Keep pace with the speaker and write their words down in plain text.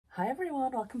Hi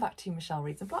everyone, welcome back to Michelle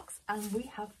Reads and Blocks, and we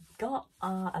have got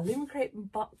our Illumicrate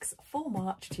box for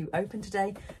March to open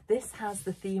today. This has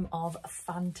the theme of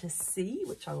Fantasea,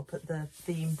 which I will put the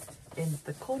theme in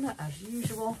the corner as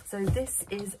usual. So this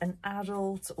is an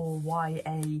adult or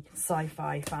YA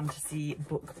sci-fi fantasy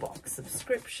book box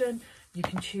subscription. You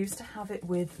can choose to have it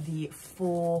with the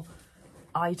 4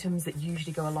 items that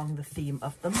usually go along the theme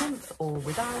of the month, or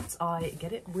without. I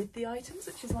get it with the items,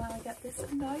 which is why I get this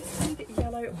nice big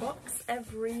yellow box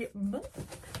every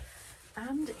month.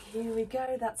 And here we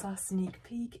go, that's our sneak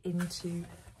peek into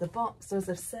the box. So as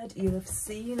I've said, you'll have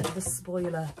seen the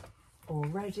spoiler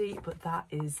already, but that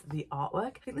is the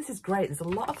artwork. I think this is great. There's a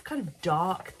lot of kind of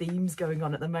dark themes going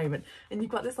on at the moment, and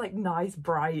you've got this like nice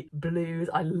bright blues.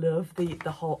 I love the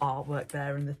whole artwork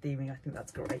there and the theming. I think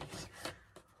that's great.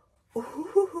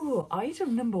 Ooh,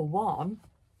 item number 1,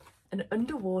 an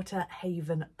underwater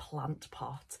haven plant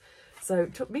pot. So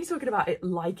me talking about it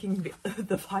liking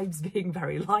the vibes being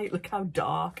very light. Look how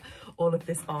dark all of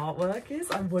this artwork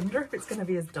is. I wonder if it's going to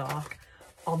be as dark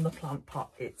on the plant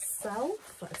pot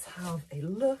itself. Let's have a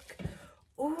look.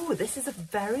 Oh, this is a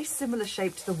very similar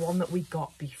shape to the one that we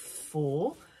got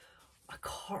before. I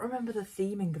can't remember the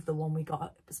theming of the one we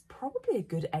got. It was probably a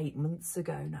good 8 months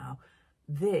ago now.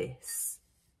 This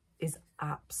is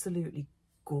absolutely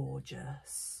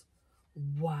gorgeous.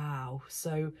 Wow.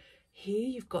 So here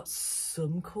you've got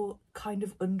some kind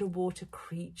of underwater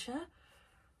creature.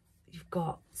 You've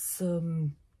got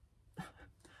some,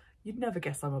 you'd never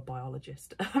guess I'm a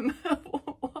biologist. I can't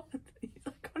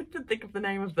even think of the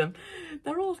name of them.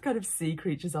 They're all kind of sea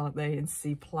creatures, aren't they? And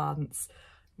sea plants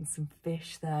and some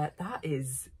fish there. That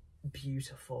is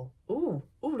beautiful. Oh,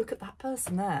 look at that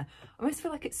person there. I almost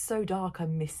feel like it's so dark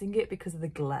I'm missing it because of the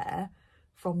glare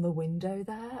from the window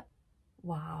there.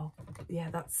 Wow. Yeah,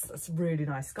 that's really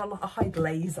nice. It's got a lot of high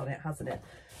glaze on it, hasn't it?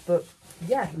 But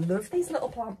yeah, love these little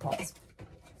plant pots.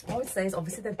 What I would say is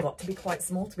obviously they've got to be quite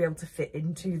small to be able to fit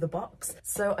into the box.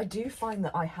 So I do find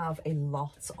that I have a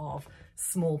lot of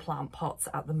small plant pots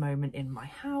at the moment in my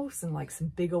house, and like some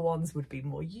bigger ones would be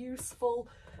more useful.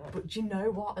 But do you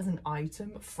know what? As an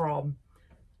item from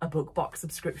a book box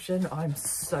subscription, I'm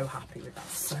so happy with that.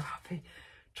 So happy.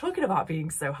 Talking about being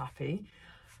so happy,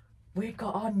 we've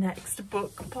got our next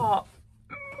book pot.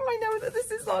 I know that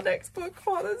this is our next book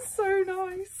pot. That's so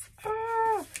nice.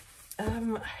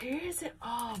 Who is it?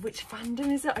 Oh, which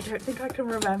fandom is it? I don't think I can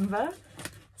remember.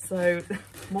 So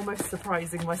I'm almost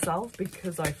surprising myself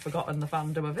because I've forgotten the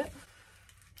fandom of it.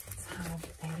 Let's have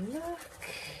a look.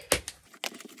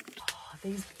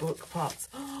 These book pots.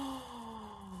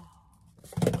 Oh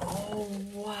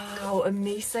wow, and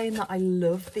me saying that I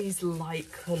love these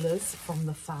light colours from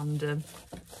the fandom.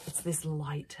 It's this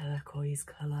light turquoise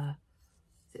colour.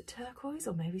 Is it turquoise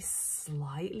or maybe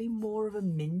slightly more of a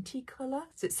minty colour?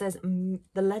 So it says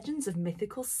the legends of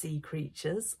mythical sea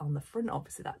creatures on the front.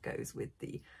 Obviously that goes with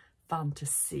the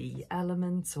fantasy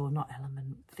element, or not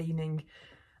element, theming.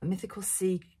 Mythical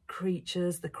sea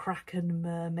creatures, the kraken,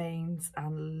 mermaids,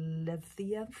 and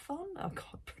leviathan. I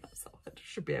can't pronounce that word. I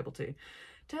should be able to.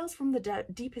 Tales from the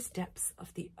deepest depths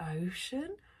of the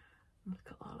ocean. Look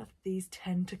at all of these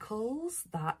tentacles.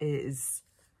 That is,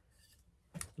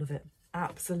 love it.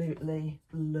 Absolutely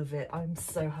love it. I'm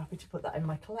so happy to put that in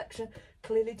my collection.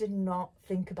 Clearly did not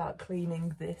think about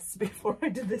cleaning this before I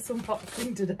did this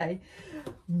unboxing today.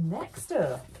 Next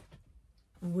up,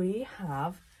 we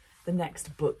have the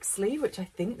next book sleeve, which I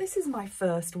think this is my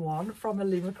first one from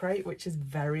Illumicrate, which is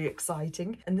very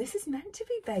exciting. And this is meant to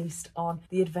be based on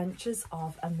the adventures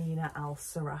of Amina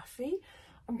al-Sirafi.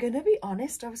 I'm going to be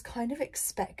honest, I was kind of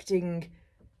expecting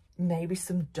maybe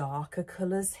some darker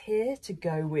colours here to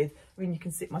go with. I mean, you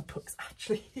can see my books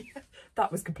actually.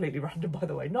 That was completely random, by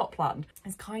the way, not planned. I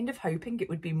was kind of hoping it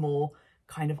would be more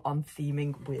kind of on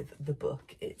theming with the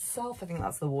book itself. I think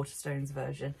that's the Waterstones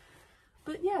version.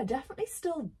 But yeah, definitely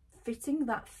still fitting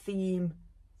that theme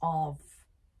of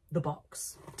the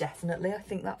box. Definitely, I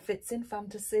think that fits in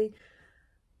fantasy.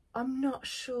 I'm not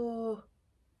sure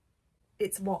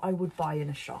it's what I would buy in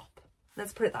a shop.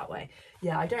 Let's put it that way.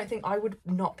 Yeah, I don't think I would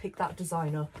not pick that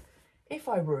design up if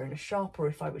I were in a shop or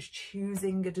if I was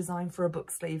choosing a design for a book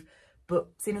sleeve. But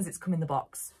seeing as it's come in the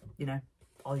box, you know,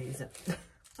 I'll use it.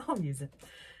 I'll use it.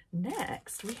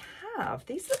 Next, we have,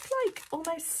 these look like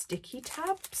almost sticky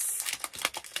tabs.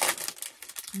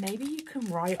 Maybe you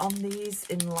can write on these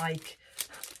in like,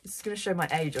 this is going to show my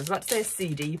age. I was about to say a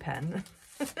CD pen.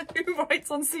 Who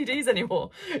writes on CDs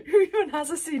anymore? Who even has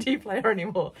a CD player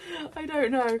anymore? I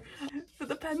don't know. But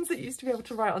the pens that used to be able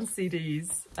to write on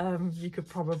CDs, you could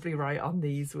probably write on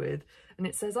these with. And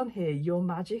it says on here, your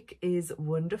magic is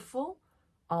wonderful.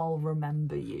 I'll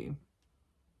remember you.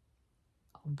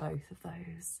 on both of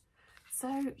those.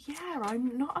 So yeah,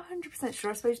 I'm not 100%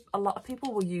 sure. I suppose a lot of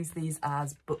people will use these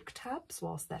as book tabs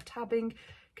whilst they're tabbing.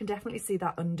 Can definitely see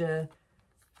that under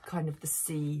kind of the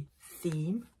sea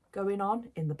theme going on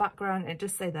in the background. It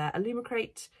does say there,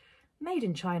 Illumicrate, made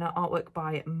in China, artwork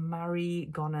by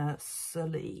Macrh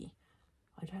Illumicrate.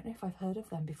 I don't know if I've heard of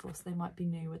them before, so they might be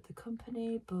new with the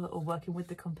company, or working with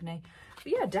the company.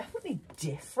 But yeah, definitely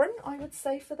different, I would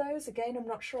say, for those. Again, I'm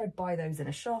not sure I'd buy those in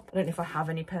a shop. I don't know if I have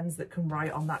any pens that can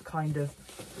write on that kind of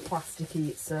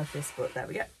plasticky surface, but there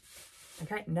we go.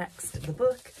 Okay, next, the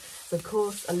book. So of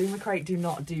course, Illumicrate do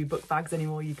not do book bags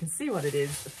anymore. You can see what it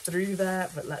is through there,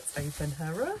 but let's open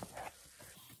her up.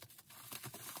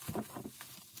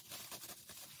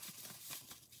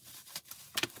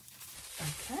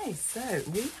 Okay, so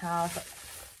we have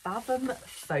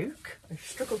Fathomfolk. I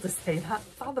struggle to say that.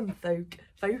 Fathomfolk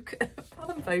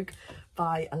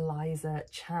by Eliza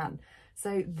Chan.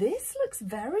 So this looks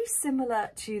very similar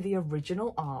to the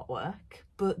original artwork,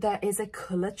 but there is a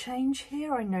colour change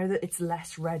here. I know that it's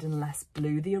less red and less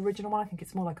blue, the original one. I think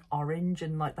it's more like orange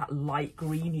and like that light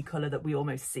greeny colour that we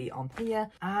almost see on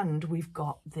here. And we've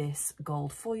got this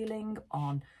gold foiling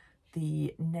on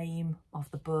the name of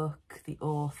the book, the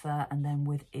author, and then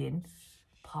within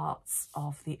parts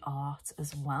of the art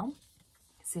as well.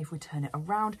 See if we turn it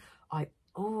around. I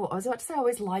was about to say I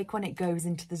always like when it goes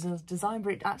into the design,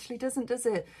 but it actually doesn't, does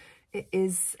it? It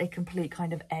is a complete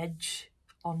kind of edge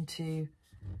onto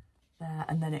there,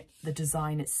 and then the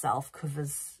design itself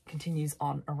continues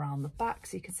on around the back.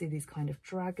 So you can see these kind of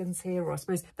dragons here, or I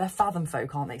suppose they're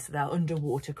Fathomfolk, aren't they? So they're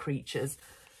underwater creatures.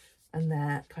 And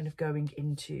they're kind of going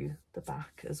into the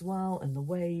back as well, and the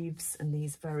waves and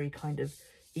these very kind of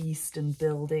eastern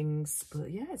buildings. But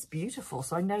yeah, it's beautiful.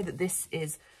 So I know that this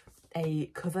is a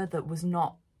cover that was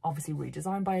not obviously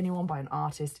redesigned by anyone, by an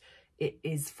artist. It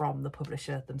is from the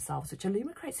publisher themselves, which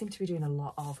Illumicrate seem to be doing a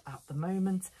lot of at the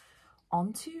moment.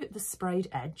 Onto the sprayed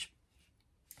edge.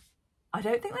 I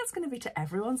don't think that's going to be to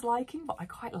everyone's liking, but I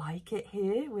quite like it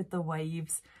here with the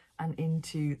waves and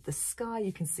into the sky.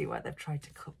 You can see where they've tried to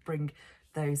bring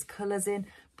those colours in,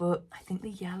 but I think the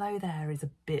yellow there is a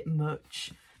bit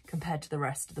much compared to the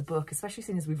rest of the book, especially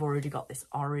seeing as we've already got this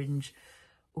orange.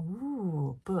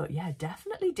 Ooh, but yeah,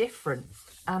 definitely different.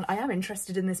 And I am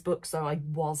interested in this book, so I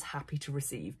was happy to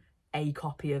receive a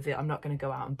copy of it. I'm not going to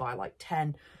go out and buy like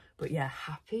 10, but yeah,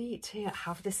 happy to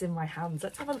have this in my hands.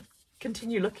 Let's have a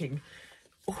continue looking.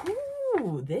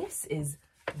 Ooh, this is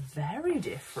very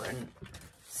different.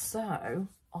 So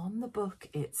on the book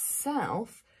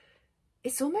itself,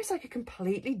 it's almost like a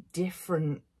completely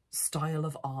different style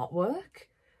of artwork.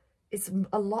 It's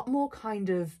a lot more kind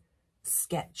of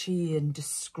sketchy and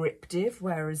descriptive,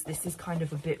 whereas this is kind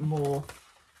of a bit more,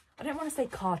 I don't want to say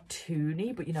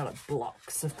cartoony, but you know, like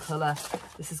blocks of colour.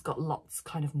 This has got lots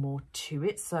kind of more to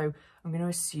it. So I'm going to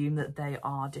assume that they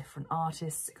are different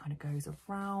artists. It kind of goes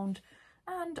around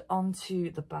and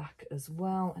onto the back as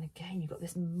well. And again, you've got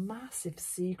this massive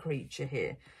sea creature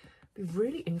here. Be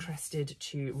really interested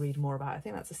to read more about it. I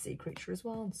think that's a sea creature as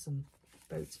well, and some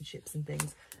boats and ships and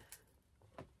things.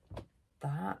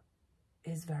 That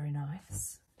is very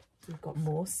nice. We've got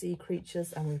more sea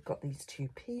creatures, and we've got these two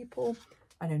people.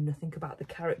 I know nothing about the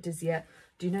characters yet.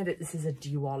 Do you know that this is a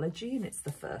duology and it's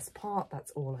the first part?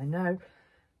 That's all I know.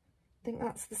 I think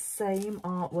that's the same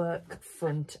artwork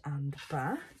front and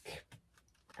back.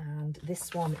 And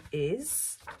this one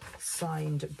is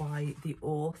signed by the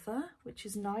author, which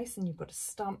is nice. And you've got a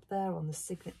stamp there on the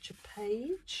signature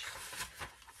page.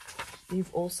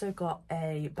 You've also got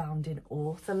a bound-in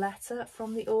author letter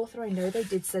from the author. I know they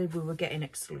did say we were getting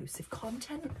exclusive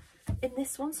content in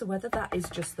this one. So whether that is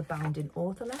just the bound-in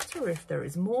author letter or if there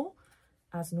is more,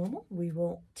 as normal, we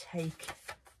will take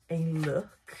a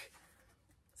look.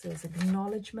 So there's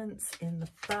acknowledgements in the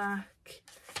back.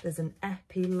 There's an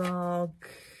epilogue.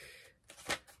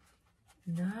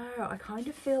 No, I kind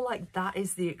of feel like that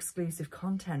is the exclusive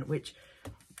content, which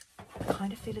I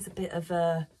kind of feel is a bit of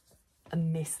a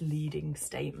misleading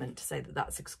statement to say that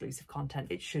that's exclusive content.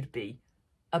 It should be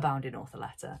a bound-in author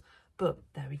letter. But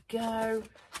there we go.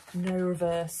 No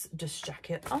reverse dust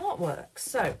jacket artwork.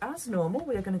 So as normal,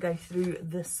 we are going to go through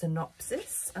the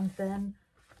synopsis and then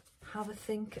have a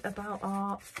think about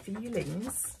our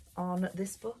feelings on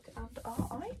this book and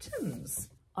our items.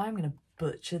 I'm going to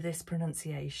butcher this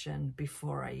pronunciation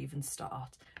before I even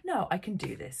start. No, I can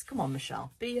do this. Come on,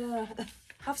 Michelle.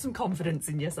 Have some confidence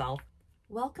in yourself.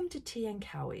 Welcome to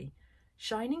Thankyou,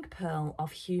 shining pearl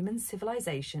of human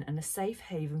civilization and a safe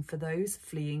haven for those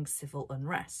fleeing civil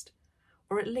unrest.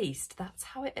 Or at least that's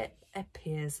how it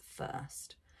appears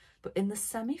first. But in the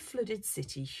semi-flooded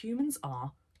city, humans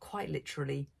are, quite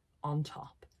literally, on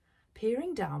top.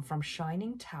 peering down from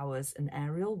shining towers and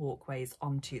aerial walkways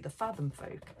onto the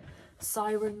Fathomfolk,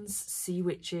 sirens, sea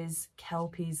witches,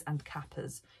 kelpies and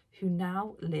kappers, who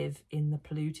now live in the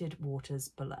polluted waters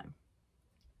below.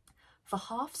 For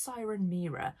half-siren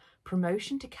Mira,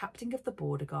 promotion to captain of the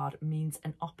border guard means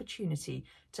an opportunity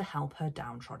to help her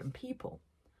downtrodden people.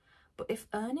 But if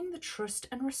earning the trust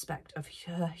and respect of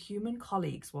her human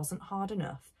colleagues wasn't hard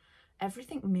enough,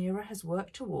 everything Mira has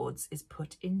worked towards is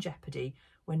put in jeopardy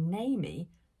when Naomi,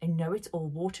 a know-it-all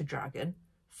water dragon,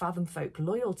 Fathomfolk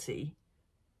royalty,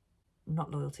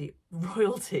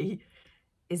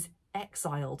 is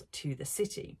exiled to the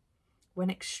city. When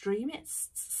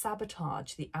extremists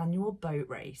sabotage the annual boat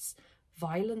race,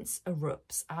 violence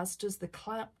erupts, as does the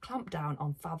clampdown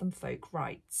on Fathomfolk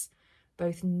rights.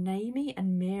 Both Naomi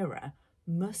and Mira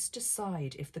must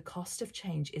decide if the cost of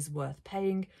change is worth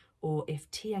paying or if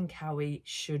Thankyou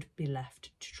should be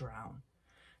left to drown.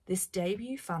 This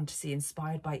debut fantasy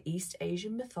inspired by East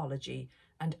Asian mythology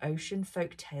and ocean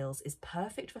folk tales is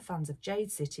perfect for fans of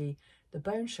Jade City, The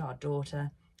Bone Shard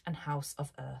Daughter and House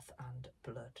of Earth and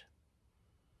Blood.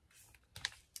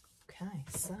 Okay,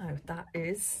 so that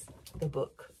is the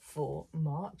book for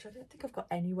March. I don't think I've got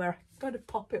anywhere I can kind of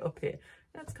pop it up here.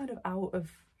 That's kind of out of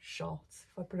shot.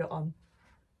 If I put it on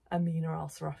Amina or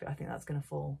al-Sirafi, I think that's going to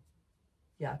fall.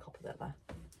 Yeah, I can't put that there.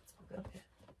 Let's pop it up here.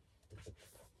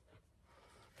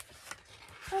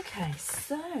 Okay,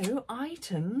 so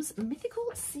items. Mythical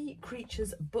Sea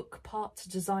Creatures book part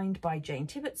designed by Jane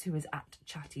Tibbetts, who is at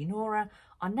Chatty Nora.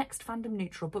 Our next fandom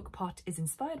neutral book part is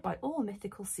inspired by all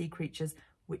mythical sea creatures.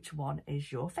 Which one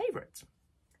is your favourite?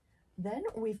 Then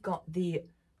we've got the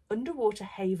Underwater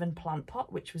Haven plant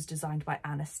pot, which was designed by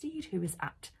Anna Steed, who is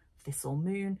at Thistle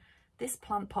Moon. This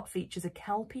plant pot features a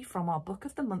kelpie from our Book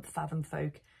of the Month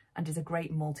Fathomfolk and is a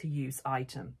great multi-use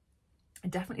item. I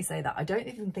definitely say that. I don't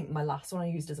even think my last one I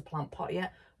used as a plant pot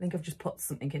yet. I think I've just put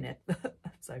something in it.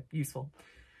 So useful.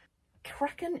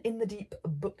 Kraken in the Deep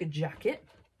book jacket.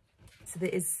 So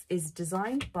this is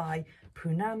designed by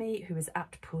Punami, who is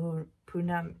at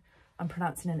Punam. I'm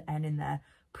pronouncing an N in there.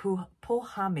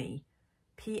 Pauhami,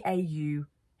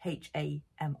 Pauhami.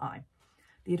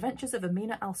 The Adventures of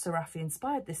Amina al-Sirafi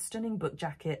inspired this stunning book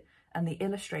jacket, and the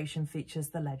illustration features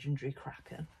the legendary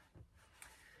Kraken.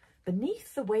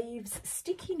 Beneath the Waves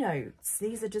sticky notes.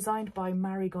 These are designed by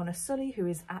Marigona Sully, who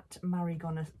is at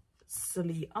Marigona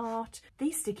Sully Art.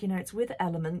 These sticky notes with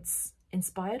elements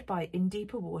inspired by In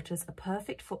Deeper Waters are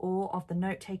perfect for all of the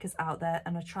note takers out there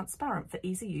and are transparent for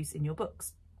easy use in your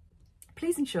books.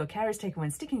 Please ensure care is taken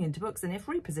when sticking into books, and if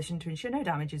repositioned to ensure no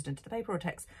damage is done to the paper or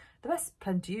text, the best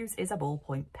pen to use is a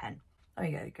ballpoint pen. Oh,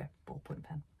 yeah, there you go, ballpoint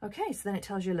pen. Okay, so then it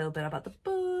tells you a little bit about the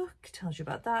book, tells you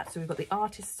about that. So we've got the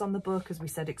artists on the book, as we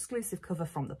said, exclusive cover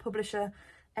from the publisher.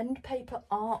 End paper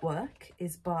artwork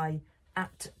is by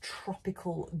at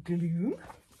Tropical Gloom.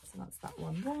 So that's that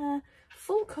one there.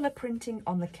 Full colour printing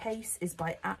on the case is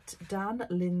by at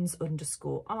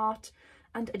danlins_art,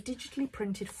 and a digitally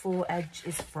printed foredge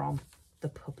is from the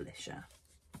publisher.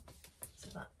 So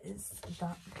that is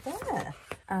that there.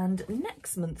 And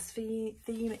next month's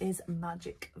theme is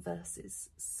magic versus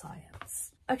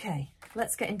science. Okay,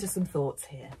 let's get into some thoughts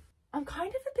here. I'm kind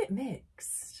of a bit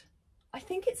mixed. I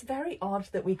think it's very odd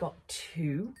that we got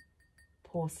 2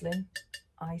 porcelain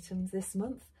items this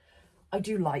month. I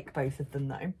do like both of them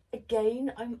though.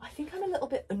 Again, I think I'm a little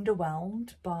bit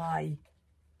underwhelmed by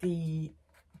the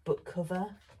book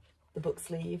cover, the book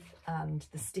sleeve and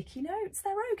the sticky notes.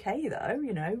 They're okay though,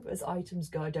 you know, as items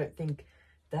go. I don't think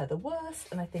they're the worst,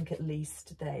 and I think at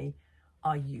least they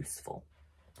are useful.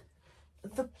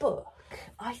 The book,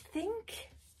 I think,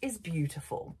 is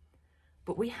beautiful,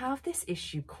 but we have this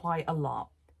issue quite a lot,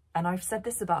 and I've said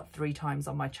this about 3 times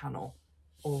on my channel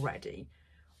already.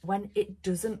 When it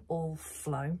doesn't all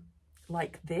flow.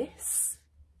 Like this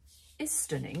is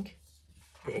stunning,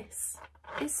 this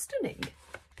is stunning,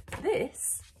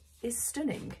 this is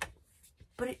stunning,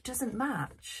 but it doesn't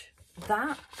match.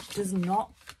 That does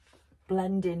not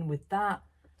blend in with that,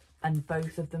 and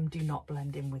both of them do not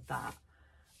blend in with that.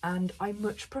 And I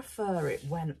much prefer it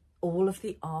when all of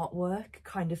the artwork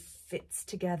kind of fits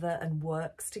together and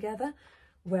works together,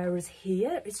 whereas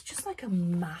here it's just like a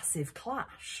massive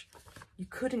clash. You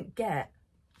couldn't get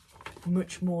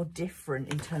much more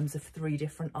different in terms of 3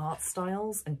 different art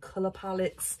styles and colour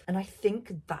palettes. And I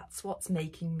think that's what's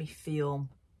making me feel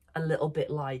a little bit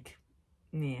like,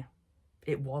 yeah,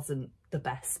 it wasn't the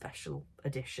best special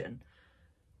edition.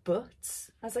 But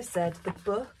as I said, the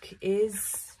book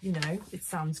is, you know, it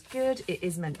sounds good. It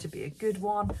is meant to be a good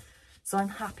one. So I'm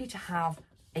happy to have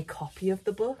a copy of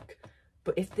the book.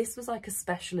 But if this was like a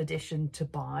special edition to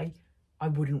buy, I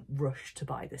wouldn't rush to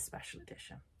buy this special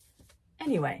edition.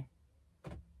 Anyway,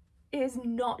 it is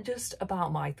not just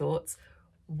about my thoughts.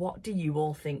 What do you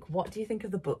all think? What do you think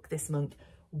of the book this month?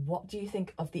 What do you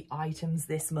think of the items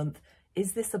this month?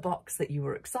 Is this a box that you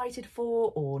were excited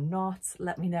for or not?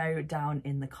 Let me know down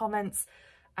in the comments.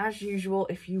 As usual,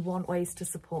 if you want ways to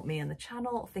support me and the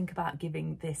channel, think about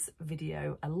giving this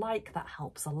video a like, that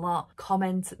helps a lot.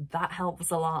 Comment, that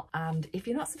helps a lot. And if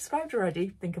you're not subscribed already,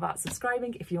 think about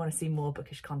subscribing if you want to see more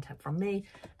bookish content from me.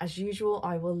 As usual,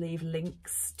 I will leave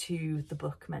links to the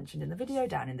book mentioned in the video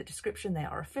down in the description. They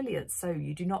are affiliates, so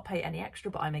you do not pay any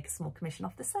extra, but I make a small commission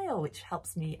off the sale, which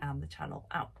helps me and the channel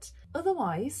out.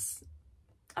 Otherwise,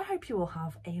 I hope you all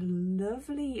have a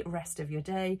lovely rest of your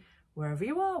day, wherever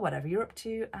you are, whatever you're up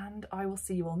to, and I will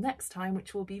see you all next time,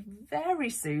 which will be very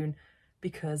soon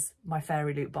because my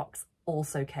fairy loot box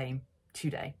also came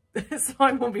today. So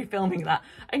I will be filming that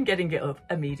and getting it up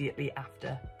immediately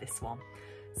after this one.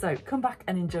 So come back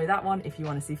and enjoy that one if you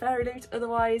want to see fairy loot.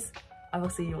 Otherwise, I will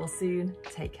see you all soon.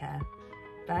 Take care.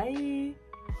 Bye.